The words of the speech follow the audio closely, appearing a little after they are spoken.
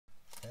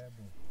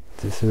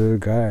This little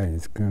guy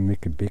is going to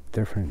make a big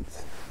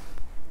difference.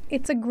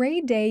 It's a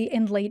gray day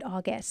in late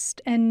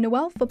August, and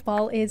Noel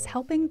Football is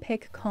helping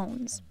pick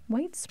cones,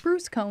 white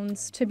spruce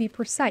cones to be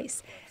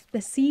precise.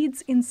 The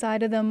seeds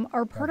inside of them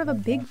are part of a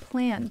big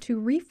plan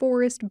to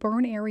reforest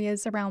burn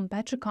areas around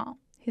Behchokǫ,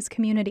 his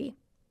community.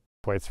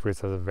 White spruce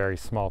has a very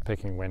small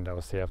picking window,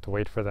 so you have to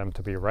wait for them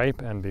to be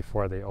ripe and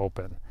before they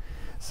open.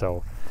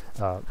 So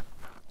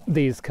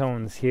these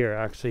cones here,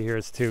 actually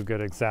here's two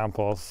good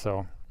examples.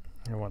 So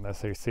you won't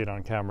necessarily see it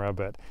on camera,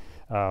 but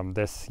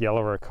this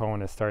yellower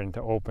cone is starting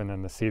to open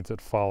and the seeds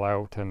would fall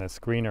out, and this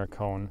greener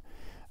cone,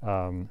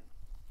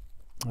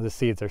 the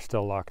seeds are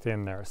still locked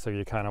in there. So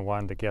you kind of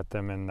wanted to get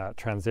them in that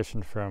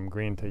transition from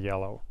green to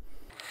yellow.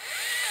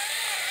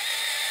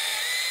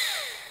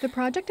 The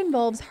project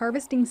involves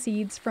harvesting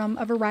seeds from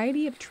a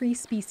variety of tree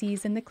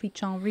species in the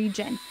N.W.T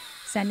region,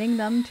 sending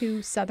them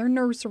to southern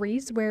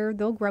nurseries where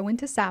they'll grow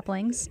into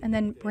saplings, and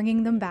then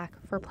bringing them back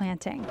for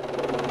planting.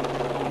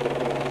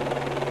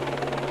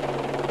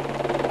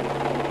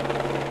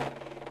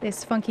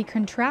 This funky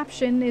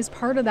contraption is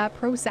part of that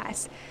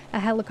process. A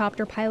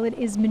helicopter pilot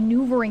is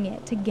maneuvering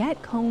it to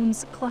get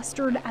cones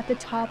clustered at the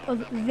top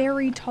of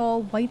very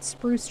tall white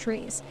spruce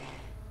trees.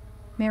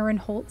 Marin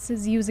Holtz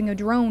is using a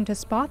drone to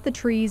spot the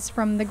trees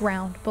from the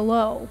ground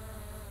below.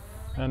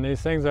 And these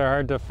things are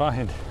hard to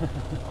find.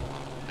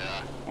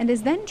 And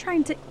is then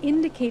trying to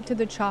indicate to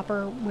the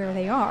chopper where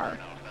they are.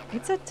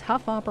 It's a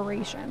tough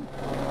operation.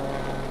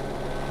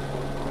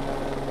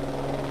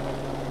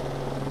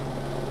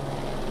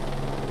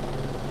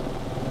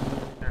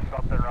 There's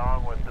something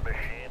wrong with the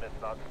machine.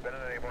 It's not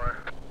spinning anymore.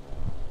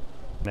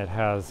 It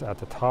has at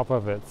the top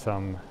of it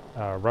some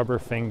rubber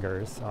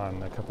fingers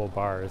on a couple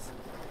bars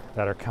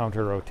that are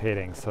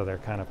counter-rotating, so they're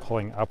kind of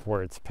pulling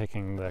upwards,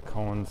 picking the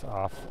cones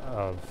off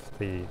of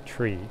the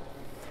tree.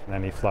 And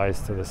then he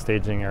flies to the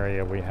staging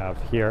area we have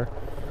here,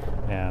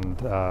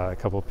 and a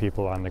couple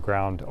people on the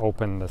ground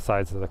open the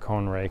sides of the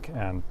cone rake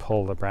and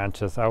pull the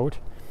branches out.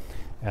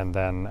 And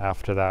then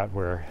after that,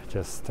 we're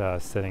just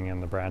sitting in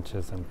the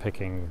branches and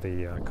picking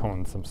the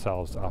cones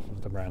themselves off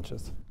of the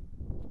branches.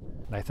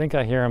 And I think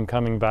I hear him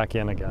coming back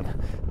in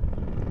again.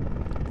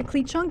 The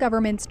N.W.T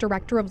government's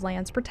Director of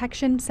Lands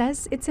Protection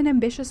says it's an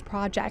ambitious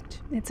project.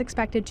 It's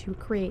expected to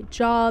create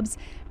jobs,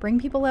 bring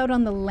people out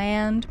on the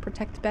land,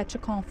 protect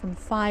Behchokǫ from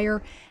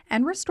fire,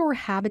 and restore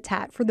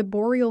habitat for the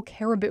boreal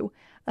caribou,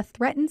 a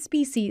threatened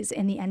species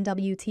in the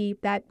N.W.T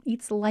that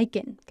eats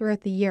lichen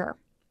throughout the year.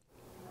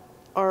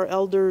 Our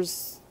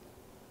elders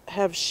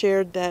have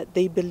shared that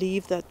they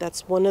believe that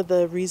that's one of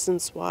the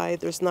reasons why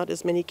there's not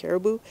as many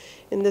caribou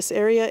in this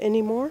area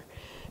anymore.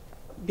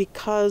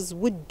 Because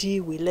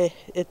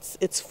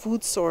its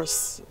food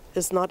source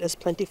is not as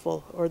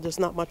plentiful, or there's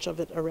not much of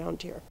it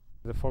around here.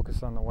 The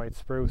focus on the white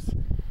spruce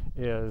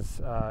is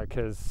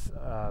because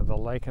the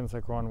lichens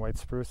that grow on white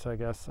spruce, I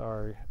guess,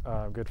 are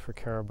good for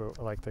caribou.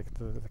 Like the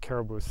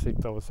caribou seek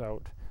those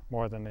out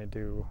more than they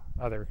do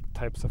other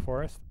types of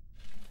forest.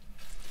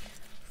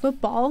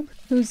 Football,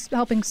 who's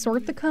helping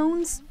sort the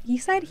cones, he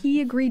said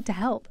he agreed to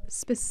help,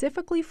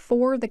 specifically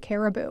for the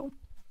caribou.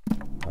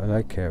 I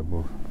like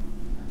caribou.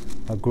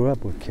 I grew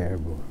up with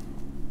caribou.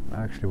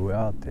 Actually,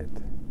 without it,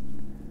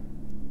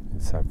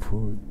 it's our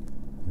food,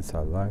 it's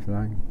our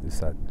lifeline.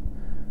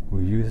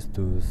 We use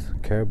those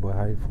caribou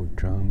hide for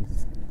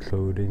drums,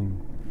 clothing.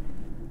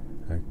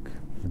 Like,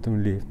 we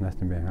don't leave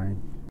nothing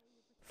behind.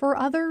 For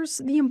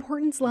others, the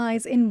importance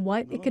lies in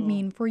what it could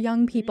mean for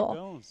young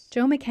people.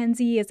 Joe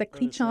McKenzie is a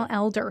N.W.T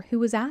elder who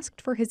was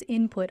asked for his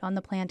input on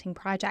the planting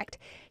project.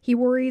 He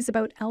worries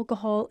about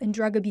alcohol and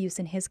drug abuse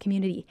in his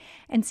community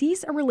and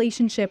sees a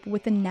relationship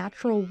with the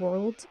natural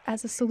world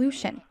as a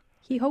solution.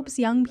 He hopes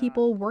young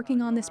people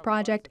working on this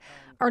project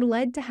are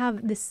led to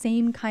have the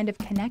same kind of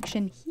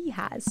connection he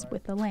has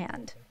with the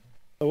land.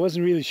 I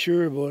wasn't really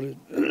sure about it,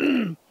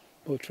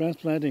 about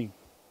transplanting,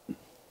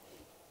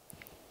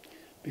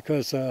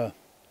 because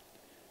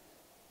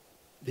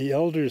the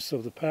elders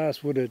of the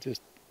past would have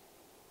just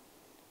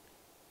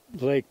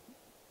liked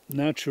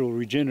natural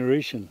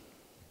regeneration.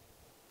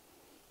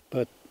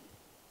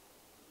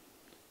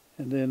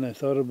 And then I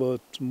thought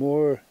about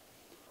more.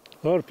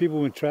 A lot of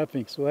people went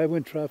trapping, so I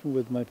went trapping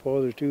with my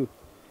father too.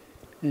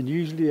 And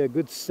usually a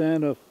good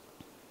stand of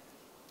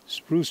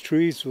spruce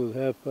trees will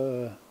have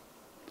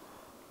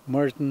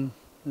marten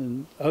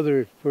and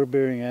other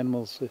fur-bearing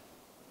animals.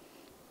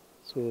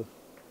 So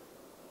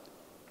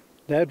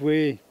that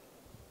way,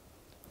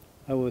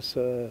 I was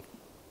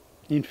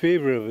in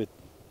favor of it,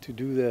 to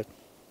do that.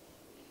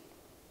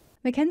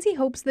 McKenzie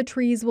hopes the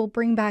trees will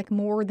bring back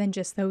more than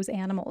just those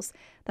animals,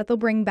 that they'll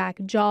bring back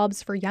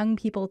jobs for young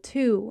people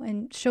too,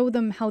 and show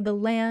them how the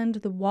land,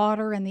 the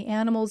water, and the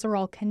animals are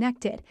all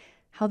connected,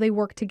 how they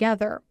work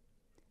together.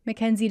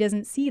 McKenzie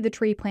doesn't see the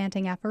tree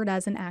planting effort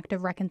as an act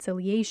of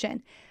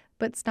reconciliation,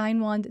 but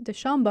Steinwand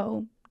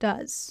Deschambault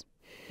does.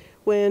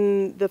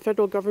 When the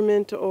federal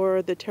government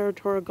or the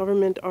territorial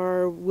government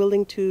are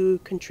willing to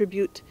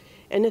contribute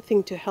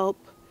anything to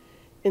help,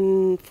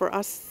 for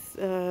us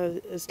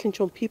as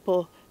N.W.T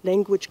people,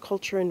 language,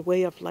 culture, and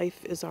way of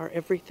life is our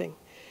everything.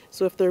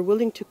 So if they're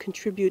willing to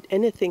contribute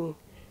anything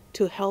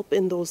to help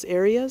in those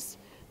areas,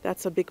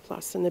 that's a big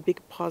plus and a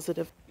big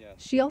positive.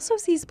 She also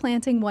sees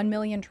planting 1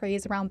 million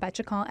trees around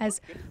Behchokǫ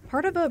as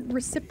part of a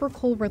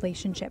reciprocal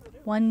relationship,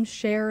 one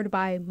shared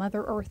by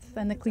Mother Earth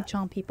and the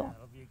Clichán people.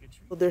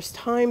 There's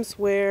times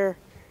where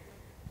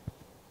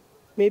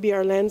maybe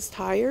our land's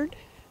tired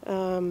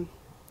and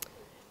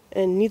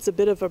needs a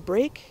bit of a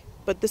break,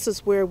 but this is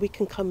where we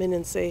can come in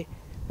and say,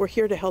 we're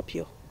here to help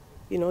you.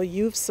 You know,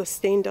 you've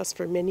sustained us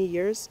for many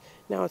years,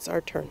 now it's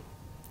our turn.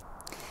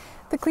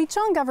 The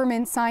Clichán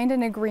government signed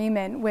an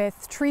agreement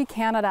with Tree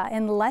Canada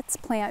and Let's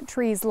Plant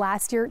Trees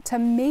last year to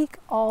make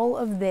all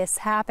of this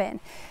happen.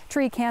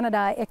 Tree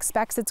Canada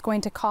expects it's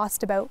going to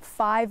cost about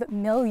 $5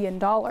 million,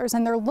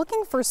 and they're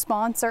looking for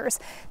sponsors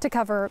to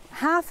cover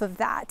half of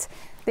that.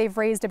 They've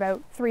raised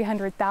about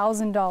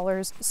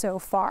 $300,000 so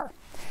far.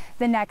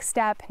 The next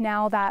step,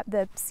 now that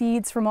the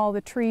seeds from all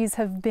the trees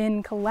have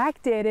been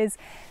collected, is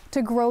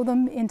to grow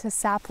them into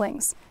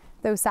saplings.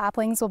 Those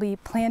saplings will be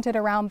planted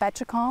around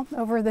Behchokǫ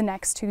over the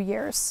next 2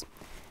 years.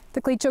 The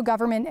Clicho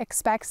government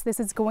expects this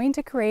is going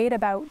to create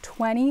about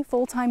 20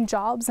 full-time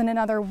jobs and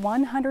another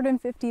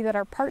 150 that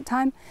are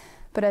part-time.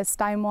 But as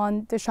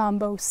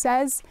N.W.T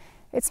says,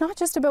 it's not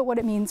just about what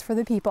it means for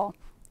the people.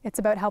 It's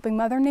about helping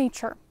Mother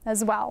Nature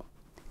as well.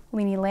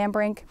 Leanie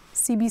Lambrink,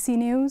 CBC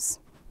News,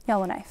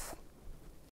 Yellowknife.